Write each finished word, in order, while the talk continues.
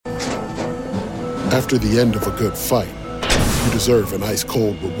After the end of a good fight, you deserve an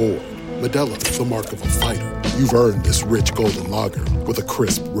ice-cold reward. Modelo is the mark of a fighter. You've earned this rich golden lager with a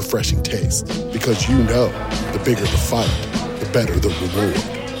crisp, refreshing taste. Because you know, the bigger the fight, the better the reward.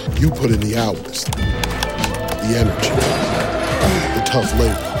 You put in the hours, the energy, the tough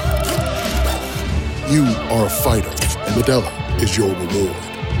labor. You are a fighter, and Modelo is your reward.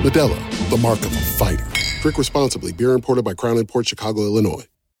 Modelo, the mark of a fighter. Drink responsibly. Beer imported by Crown Imports, Chicago, Illinois.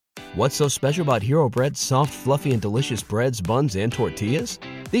 What's so special about Hero Bread's soft, fluffy, and delicious breads, buns, and tortillas?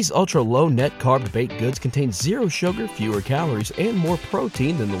 These ultra-low net-carb baked goods contain zero sugar, fewer calories, and more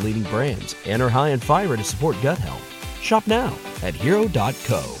protein than the leading brands, and are high in fiber to support gut health. Shop now at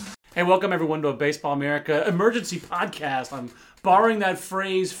Hero.co. Hey, welcome everyone to a Baseball America emergency podcast. I'm borrowing that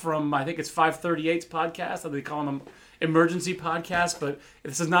phrase from, I think it's 538's podcast, they call them emergency podcast, but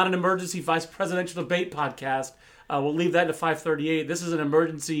this is not an emergency vice presidential debate podcast. We'll leave that to 538. This is an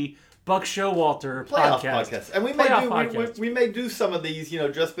emergency Buck Showalter podcast. And we may do some of these,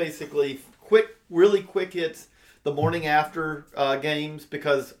 just basically really quick hits the morning after games,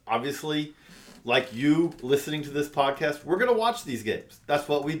 because obviously, like you listening to this podcast, we're going to watch these games. That's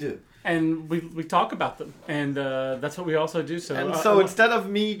what we do. And we talk about them, and that's what we also do. So instead of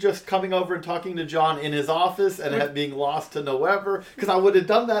me just coming over and talking to John in his office and being lost to nowhere, because I would have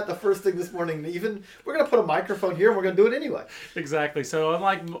done that the first thing this morning. Even we're going to put a microphone here, and we're going to do it anyway. Exactly. So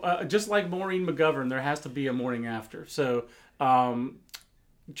just like Maureen McGovern, there has to be a morning after. So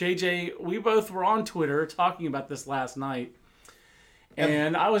JJ, we both were on Twitter talking about this last night.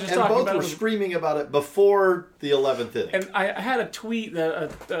 And I was just talking about it. And both were screaming about it before the 11th inning. And I had a tweet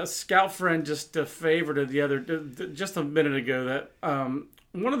that a scout friend just favorited just a minute ago. That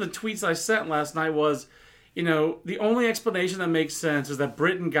one of the tweets I sent last night was, the only explanation that makes sense is that Zach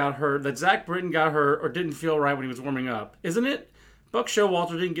Britton got hurt or didn't feel right when he was warming up, isn't it? Buck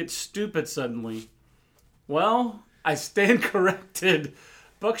Showalter didn't get stupid suddenly. Well, I stand corrected.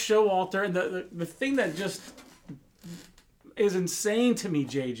 Buck Showalter, and the thing that just is insane to me,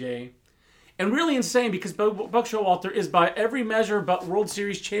 JJ, and really insane because Buck Showalter is, by every measure but World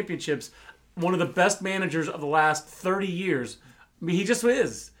Series championships, one of the best managers of the last 30 years. I mean, he just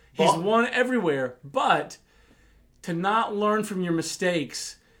is. He's won everywhere, but to not learn from your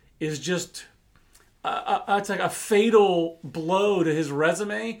mistakes is just it's like a fatal blow to his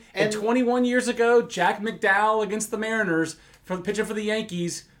resume. And 21 years ago, Jack McDowell against the Mariners, pitching for the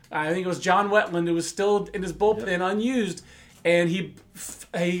Yankees, I think it was John Wetland, who was still in his bullpen unused, and he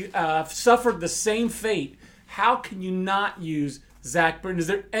suffered the same fate. How can you not use Zach Britton? Is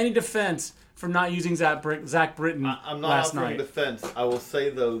there any defense for not using Zach Britton I'm not last offering night? defense. I will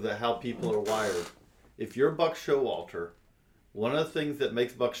say, though, that how people are wired. If you're Buck Showalter, one of the things that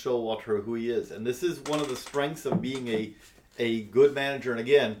makes Buck Showalter who he is, and this is one of the strengths of being a good manager, and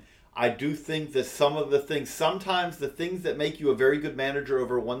again, I do think that sometimes the things that make you a very good manager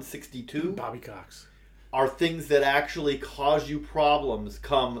over 162... Bobby Cox. ...are things that actually cause you problems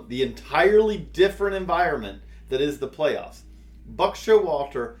come the entirely different environment that is the playoffs. Buck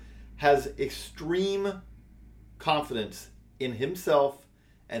Showalter has extreme confidence in himself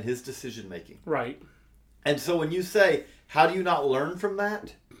and his decision-making. Right. And so when you say, how do you not learn from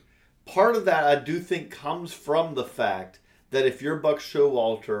that? Part of that, I do think, comes from the fact that if you're Buck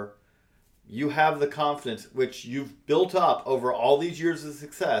Showalter, you have the confidence, which you've built up over all these years of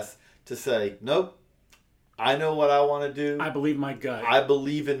success, to say, nope, I know what I want to do. I believe my gut. I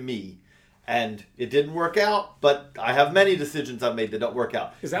believe in me. And it didn't work out, but I have many decisions I've made that don't work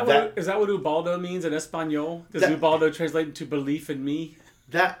out. Is that what Ubaldo means in Espanol? Does Ubaldo translate into belief in me?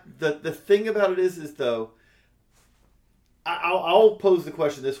 The thing about it is though, I'll pose the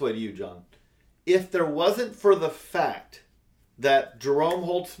question this way to you, John. If there wasn't for the fact that Jerome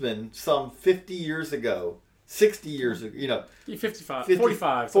Holtzman some 50 years ago, 60 years ago, 55,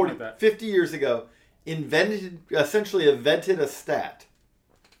 45, something like that. 50 years ago, essentially invented a stat.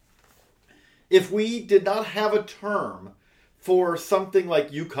 If we did not have a term for something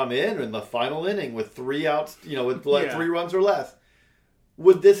like you come in the final inning with 3 outs, with 3 runs or less,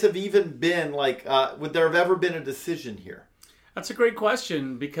 would this have even been would there have ever been a decision here? That's a great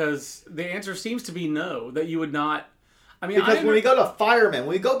question, because the answer seems to be no, that you would not. I mean, because when we go to firemen,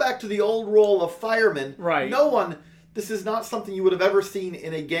 when we go back to the old role of firemen, right. This is not something you would have ever seen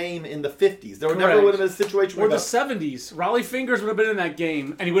in a game in the 50s. There never would have been a situation where the 70s. Raleigh Fingers would have been in that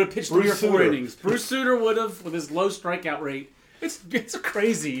game, and he would have pitched 3 or 4 innings. Bruce Sutter would have, with his low strikeout rate. It's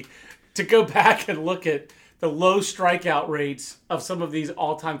crazy to go back and look at the low strikeout rates of some of these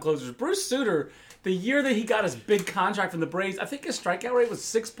all-time closers. Bruce Sutter, the year that he got his big contract from the Braves, I think his strikeout rate was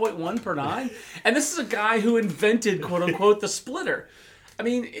 6.1 per 9. And this is a guy who invented, quote-unquote, the splitter. I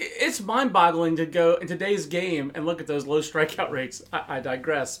mean, it's mind-boggling to go in today's game and look at those low strikeout rates. I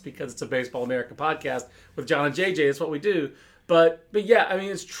digress because it's a Baseball America podcast with John and JJ. It's what we do. But yeah, I mean,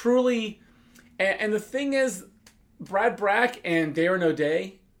 it's truly... And the thing is, Brad Brach and Darren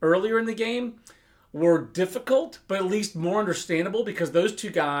O'Day earlier in the game were difficult, but at least more understandable because those two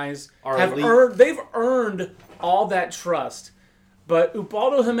guys they've earned all that trust. But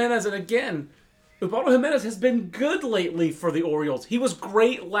Ubaldo Jimenez, and again... Ubaldo Jimenez has been good lately for the Orioles. He was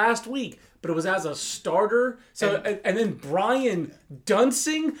great last week, but it was as a starter. And then Brian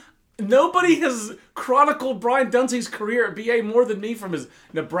Dunsing. Nobody has chronicled Brian Dunsing's career at BA more than me from his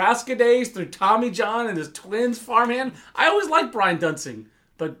Nebraska days through Tommy John and his Twins farmhand. I always liked Brian Dunsing.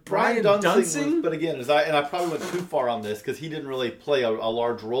 But Brian Dunsing? But again, I probably went too far on this because he didn't really play a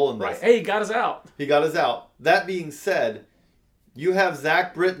large role in this. Right. Hey, he got us out. That being said... You have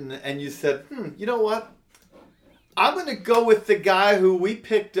Zach Britton, and you said, you know what? I'm going to go with the guy who we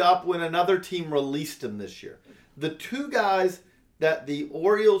picked up when another team released him this year. The two guys that the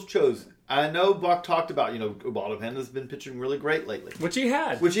Orioles chose. I know Buck talked about, Ubaldo Jimenez has been pitching really great lately. Which he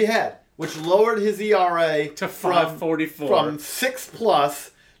had. Which lowered his ERA to 5.44. From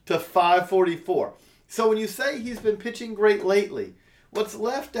 6+ to 5.44. So when you say he's been pitching great lately, what's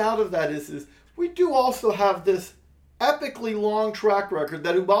left out of that is we do also have this epically long track record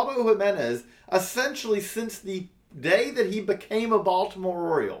that Ubaldo Jimenez, essentially since the day that he became a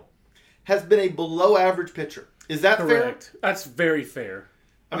Baltimore Oriole, has been a below-average pitcher. Is that correct? Fair? That's very fair.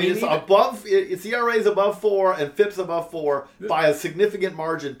 I mean, its ERA is above 4 and FIP's above 4 by a significant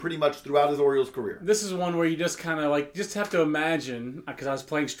margin pretty much throughout his Orioles career. This is one where you just kind of just have to imagine, because I was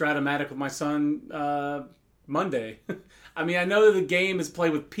playing Stratomatic with my son Monday. I mean, I know that the game is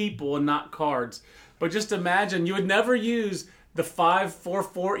played with people and not cards. But just imagine, you would never use the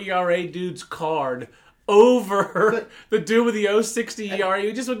 5.44 ERA dude's card over the dude with the 0.60 ERA.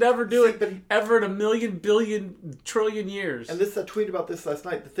 You just would never do it ever in a million, billion, trillion years. And I tweeted about this last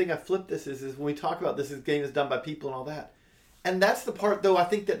night. The thing I flipped this is when we talk about this game is done by people and all that. And that's the part, though, I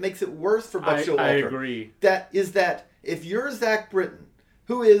think that makes it worse for Buck Showalter. I agree. That if you're Zach Britton,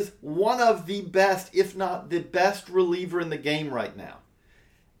 who is one of the best, if not the best reliever in the game right now,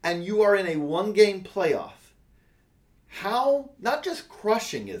 and you are in a one-game playoff, how, not just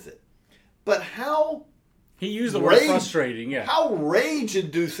crushing is it, but how... He used the word frustrating, yeah. How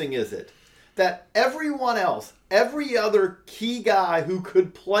rage-inducing is it that everyone else, every other key guy who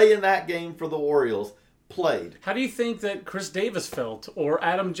could play in that game for the Orioles, played? How do you think that Chris Davis felt, or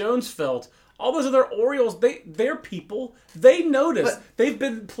Adam Jones felt? All those other Orioles, they're people. They notice. They've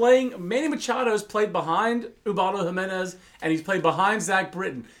been playing. Manny Machado's played behind Ubaldo Jimenez, and he's played behind Zach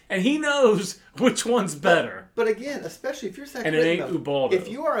Britton. And he knows which one's better. But again, especially if you're Zach Britton. And it ain't Ubaldo. If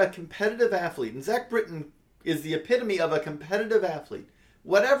you are a competitive athlete, and Zach Britton is the epitome of a competitive athlete,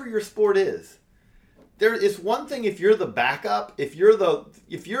 whatever your sport is, there is one thing if you're the backup, if you're the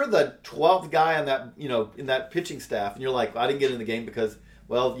 12th guy on that, in that pitching staff, and you're like, I didn't get in the game because...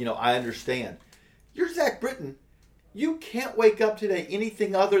 Well, I understand. You're Zach Britton. You can't wake up today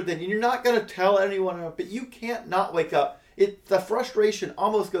anything other than, and you're not going to tell anyone, but you can't not wake up. The frustration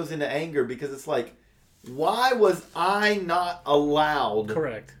almost goes into anger because it's like, why was I not allowed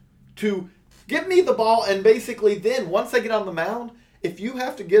to give me the ball? And basically then, once I get on the mound, if you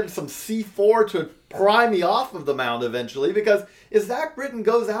have to get some C4 to pry me off of the mound eventually, because if Zach Britton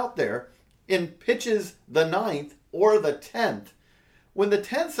goes out there and pitches the 9th or the 10th, when the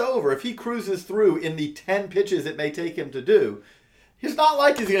 10th's over, if he cruises through in the 10 pitches it may take him to do, it's not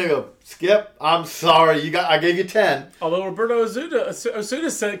like he's going to go, Skip, I'm sorry, I gave you 10. Although Roberto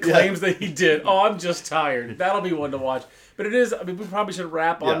Osuna claims that he did. Oh, I'm just tired. That'll be one to watch. But it is, we probably should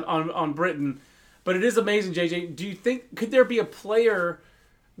wrap on Britton. But it is amazing, JJ. Do you think, could there be a player,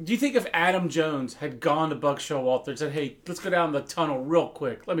 do you think if Adam Jones had gone to Buck Showalter and said, hey, let's go down the tunnel real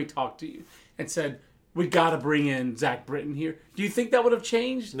quick, let me talk to you, and said, we got to bring in Zach Britton here. Do you think that would have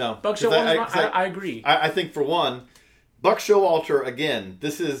changed? No. Buck Showalter, I agree. I think for one, Buck Showalter, again,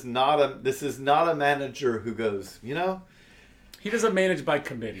 this is not a manager who goes, He doesn't manage by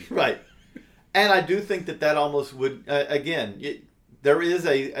committee. Right. And I do think that almost would, there is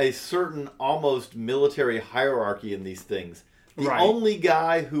a certain almost military hierarchy in these things. The only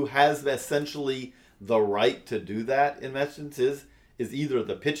guy who has essentially the right to do that, in essence, is either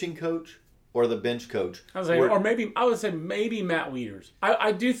the pitching coach or the bench coach. I would say maybe Matt Wieters.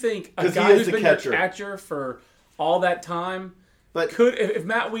 I do think a guy who's been your catcher for all that time could, if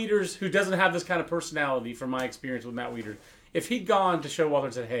Matt Wieters, who doesn't have this kind of personality from my experience with Matt Wieters, if he'd gone to Showalter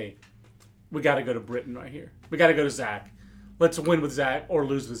and said, hey, we got to go to Britton right here. We got to go to Zach. Let's win with Zach or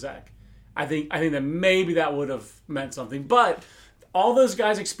lose with Zach. I think that maybe that would have meant something. But all those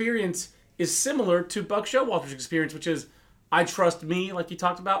guys' experience is similar to Buck Showalter's experience, which is, I trust me, like you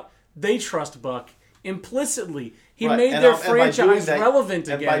talked about. They trust Buck implicitly. He made their franchise relevant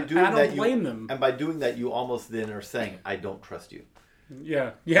again. And I don't blame them. And by doing that, you almost then are saying, I don't trust you.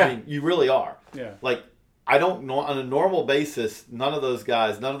 Yeah. I mean, you really are. Yeah. Like, I don't know, on a normal basis, none of those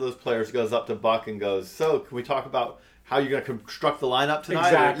players goes up to Buck and goes, so can we talk about how you're going to construct the lineup tonight?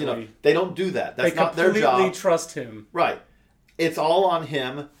 Exactly. Or, they don't do that. That's not their job. They completely trust him. Right. It's all on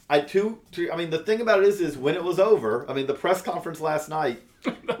him. The thing about it is when it was over, the press conference last night.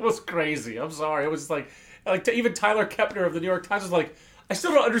 That was crazy. I'm sorry. It was like even Tyler Kepner of the New York Times was like, I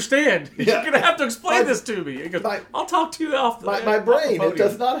still don't understand. You're going to have to explain this to me. He goes, I'll talk to you off the My brain, it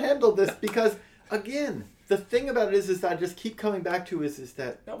does not handle this because, again, the thing about it is that I just keep coming back to is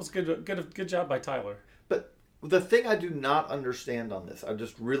that... That was good job by Tyler. But the thing I do not understand on this, I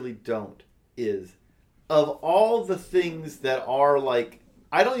just really don't, is of all the things that are like...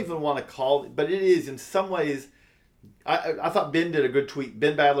 I don't even want to call it, but it is in some ways... I thought Ben did a good tweet.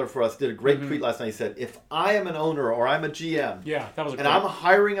 Ben Badler for us did a great tweet last night. He said, if I am an owner or I'm a GM... Yeah, that was and I'm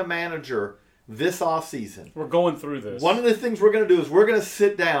hiring a manager this offseason... We're going through this. One of the things we're going to do is we're going to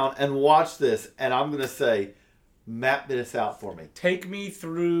sit down and watch this, and I'm going to say, map this out for me. Take me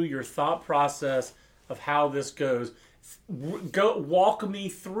through your thought process of how this goes. Walk me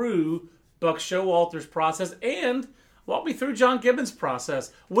through Buck Showalter's process and walk me through John Gibbons'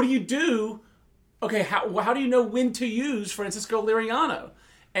 process. What do you do? Okay, how do you know when to use Francisco Liriano?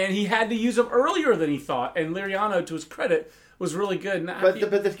 And he had to use him earlier than he thought. And Liriano, to his credit, was really good. But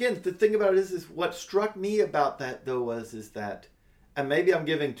again, the thing about it is what struck me about that, though, is that, and maybe I'm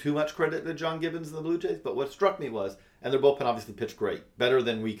giving too much credit to John Gibbons and the Blue Jays, but what struck me was, and they're both obviously pitched great, better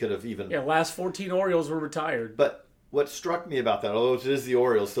than we could have even... Yeah, last 14 Orioles were retired. But what struck me about that, although it is the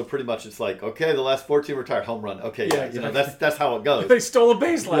Orioles, so pretty much it's like, okay, the last 14 retired, home run. Okay, yeah, exactly. That's how it goes. They stole a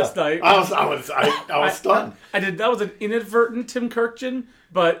base last night. I was stunned. I did. That was an inadvertent Tim Kirkjian,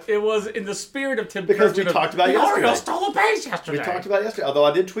 but it was in the spirit of Tim Kirkjian. Because we talked about yesterday. The Orioles stole a base yesterday. We talked about it yesterday. Although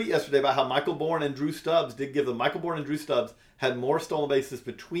I did tweet yesterday about how Michael Bourne and Drew Stubbs had more stolen bases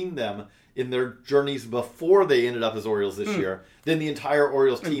between them in their journeys before they ended up as Orioles this year than the entire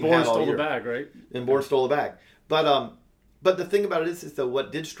Orioles team had all year. And Bourne stole the bag, right? And Bourne stole the bag. But the thing about it is though,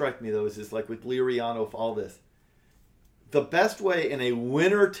 what did strike me, though, is like with Liriano for all this, the best way in a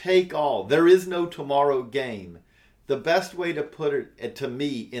winner-take-all, there is no tomorrow game, the best way to put it, to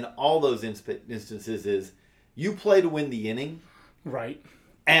me, in all those instances is you play to win the inning. Right.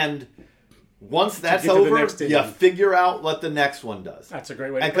 And once that's over, you figure out what the next one does. That's a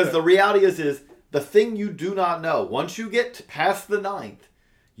great way to put it. Because the reality is the thing you do not know, once you get past the 9th,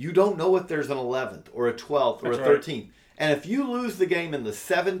 you don't know if there's an 11th or a 12th or a 13th. Right. And if you lose the game in the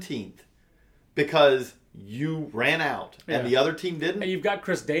 17th because you ran out and the other team didn't... And you've got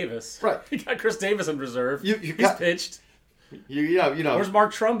Chris Davis. Right. You got Chris Davis in reserve. He's pitched. You know. Where's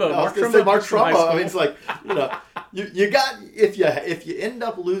Mark Trumbo? Mark Trumbo. It's like, you got... If you end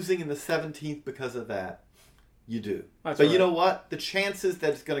up losing in the 17th because of that, you do. But right. You know what? The chances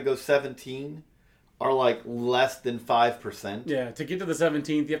that it's going to go 17... are like less than 5%. Yeah, to get to the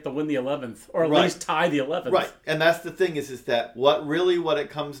 17th, you have to win the 11th, or at least tie the 11th. Right, and that's the thing is that what it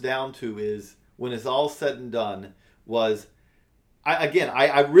comes down to is, when it's all said and done, was,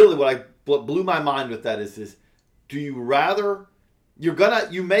 what blew my mind with that is do you rather,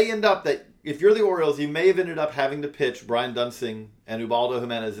 you may end up that, if you're the Orioles, you may have ended up having to pitch Brian Dunsing and Ubaldo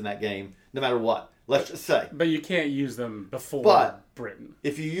Jimenez in that game, no matter what. Let's just say. But you can't use them before Britton.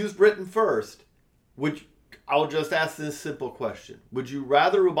 If you use Britton first... I'll just ask this simple question. Would you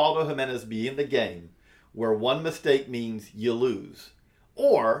rather Ubaldo Jimenez be in the game where one mistake means you lose?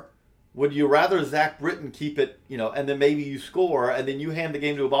 Or would you rather Zach Britton keep it, and then maybe you score, and then you hand the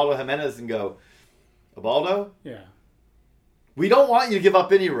game to Ubaldo Jimenez and go, Ubaldo? Yeah. We don't want you to give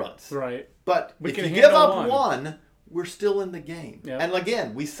up any runs. Right. But if you give up one, we're still in the game. Yep. And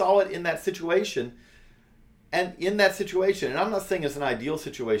again, we saw it in that situation. And in that situation, and I'm not saying it's an ideal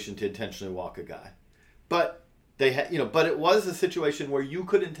situation to intentionally walk a guy. But but it was a situation where you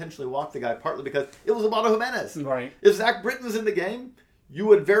could intentionally walk the guy, partly because it was Ubaldo Jimenez. Right. If Zach Britton was in the game, you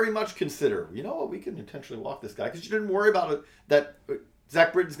would very much consider, we can intentionally walk this guy, because you didn't worry about it that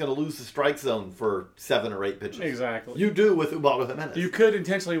Zach Britton's going to lose the strike zone for 7 or 8 pitches. Exactly. You do with Ubaldo Jimenez. You could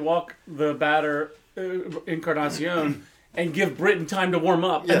intentionally walk the batter, Encarnacion, and give Britton time to warm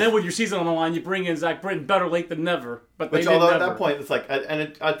up. Yes. And then with your season on the line, you bring in Zach Britton, better late than never. But although at that point, it's like,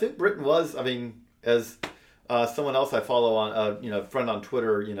 I think Britton was, as someone else I follow on, a friend on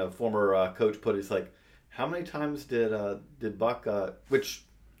Twitter, former coach put it, it's like, how many times did Buck, which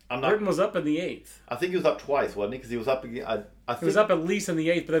I'm not... Britton was up in the 8th. I think he was up twice, wasn't he? Because he was up again, I It was up at least in the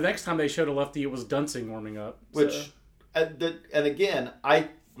 8th, but the next time they showed a lefty, it was Dunsing warming up. Which, and again, I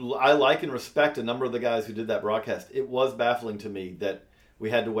like and respect a number of the guys who did that broadcast. It was baffling to me that we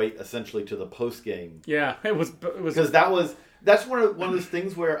had to wait essentially to the post game. Yeah, it was because that's one of those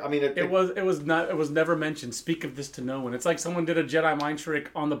things where, I mean, it was never mentioned. Speak of this to no one. It's like someone did a Jedi mind trick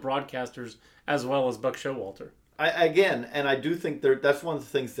on the broadcasters as well as Buck Showalter. I do think that's one of the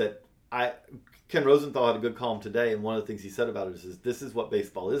things that Ken Rosenthal had a good column today, and one of the things he said about it is this is what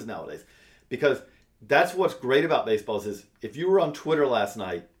baseball is nowadays. Because that's what's great about baseball is if you were on Twitter last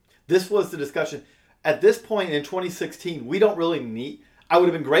night, this was the discussion. At this point in 2016, we don't really need... I would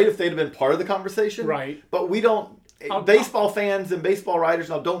have been great if they'd have been part of the conversation. Right. But we don't... Baseball fans and baseball writers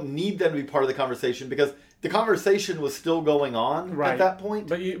now don't need them to be part of the conversation because the conversation was still going on at that point.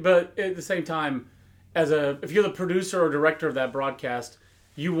 But at the same time, if you're the producer or director of that broadcast,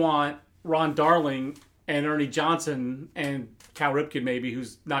 you want Ron Darling and Ernie Johnson and Cal Ripken maybe,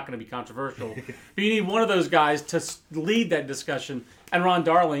 who's not going to be controversial. But you need one of those guys to lead that discussion. And Ron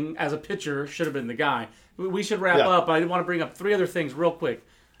Darling, as a pitcher, should have been the guy. We should wrap up. I want to bring up 3 other things real quick.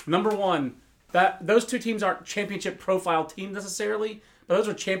 Number one, that those 2 teams aren't championship profile teams necessarily, but those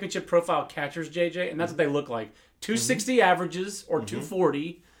are championship profile catchers, JJ, and that's what they look like. 260 averages or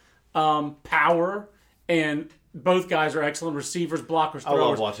 240, power, and both guys are excellent receivers, blockers, throwers. I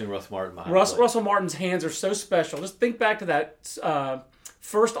love watching Russ Martin. Russell Martin's hands are so special. Just think back to that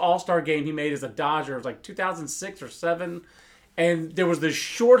first All-Star game he made as a Dodger. It was like 2006 or 7. And there was this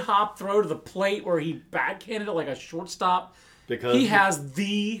short hop throw to the plate where he backhanded it like a shortstop. Because he has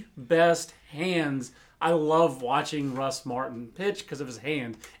the best hands. I love watching Russ Martin pitch because of his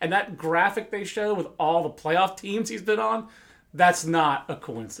hand. And that graphic they show with all the playoff teams he's been on, that's not a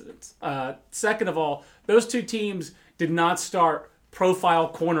coincidence. Second of all, those 2 teams did not start profile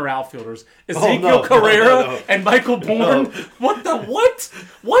corner outfielders. Ezekiel Carrera and Michael Bourne. What the what?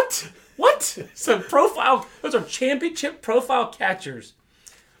 What? So those are championship profile catchers.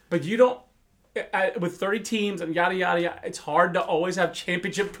 But you don't, with 30 teams and yada, yada, yada, it's hard to always have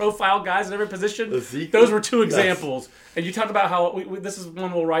championship profile guys in every position. Those were 2 examples. And you talk about how, this is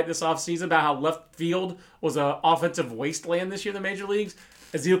one we'll write this offseason, about how left field was an offensive wasteland this year in the major leagues.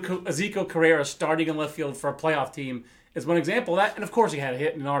 Ezekiel Carrera starting in left field for a playoff team is one example of that. And of course he had a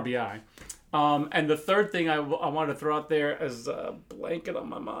hit and an RBI. And the third thing I wanted to throw out there is a blanket on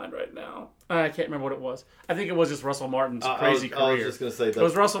my mind right now. I can't remember what it was. I think it was just Russell Martin's crazy career. I was just going to say that. It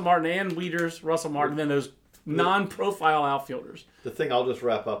was Russell Martin and Wieters, Russell Martin, and then those non-profile outfielders. The thing I'll just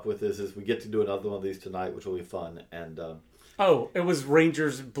wrap up with is we get to do another one of these tonight, which will be fun. And it was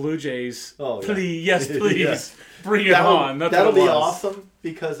Rangers, Blue Jays. Oh, yeah. Please, yes, please. Yes. Bring it on. That'll be awesome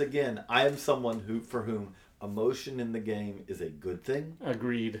because, again, I am someone for whom emotion in the game is a good thing.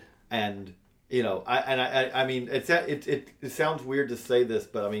 Agreed. And... I mean, it sounds weird to say this,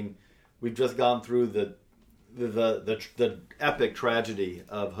 but I mean, we've just gone through the epic tragedy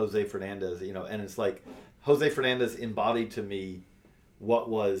of Jose Fernandez, and it's like Jose Fernandez embodied to me what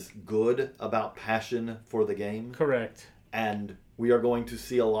was good about passion for the game. Correct. And we are going to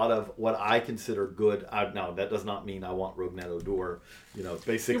see a lot of what I consider good. Now, that does not mean I want Rougned Odor,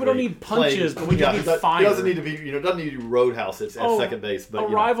 basically. We don't need punches, but we do need fire. It doesn't need to be, doesn't need to be Roadhouse at second base. But a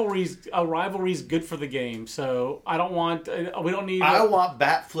rivalry's good for the game. So I don't want. We don't need. I want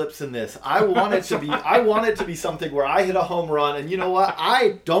bat flips in this. I want it to be. I want it to be something where I hit a home run, and you know what?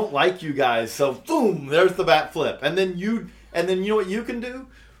 I don't like you guys, so boom, there's the bat flip, and then you know what you can do.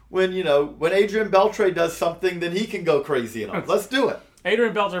 When Adrian Beltre does something, then he can go crazy and all. Let's do it.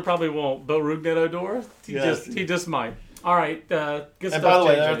 Adrian Beltre probably won't, but Rougned Odor, he just might. All right, good stuff. And by the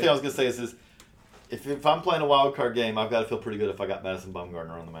way, another thing I was going to say is if I'm playing a wild card game, I've got to feel pretty good if I got Madison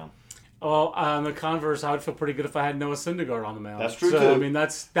Bumgarner on the mound. Well, on the converse, I would feel pretty good if I had Noah Syndergaard on the mound. That's true too. I mean,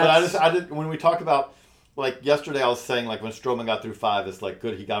 that's. But I did when we talked about yesterday, I was saying when Stroman got through 5, it's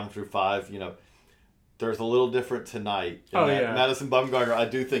good he got him through 5. There's a little different tonight. Madison Bumgarner, I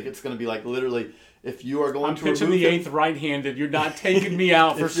do think it's going to be literally, if you are going to remove him... I'm pitching the 8th right-handed. You're not taking me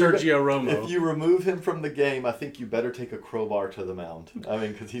out for Sergio Romo. If you remove him from the game, I think you better take a crowbar to the mound. I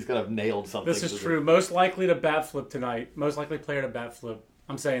mean, because he's going to have nailed something. This is true. Most likely to bat flip tonight. Most likely player to bat flip.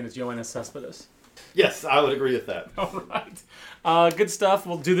 I'm saying it's Yoenis Cespedes. Yes, I would agree with that. All right. Good stuff.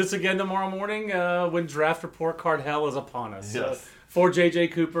 We'll do this again tomorrow morning when draft report card hell is upon us. Yes. For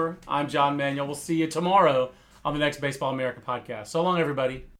JJ Cooper, I'm John Manuel. We'll see you tomorrow on the next Baseball America podcast. So long, everybody.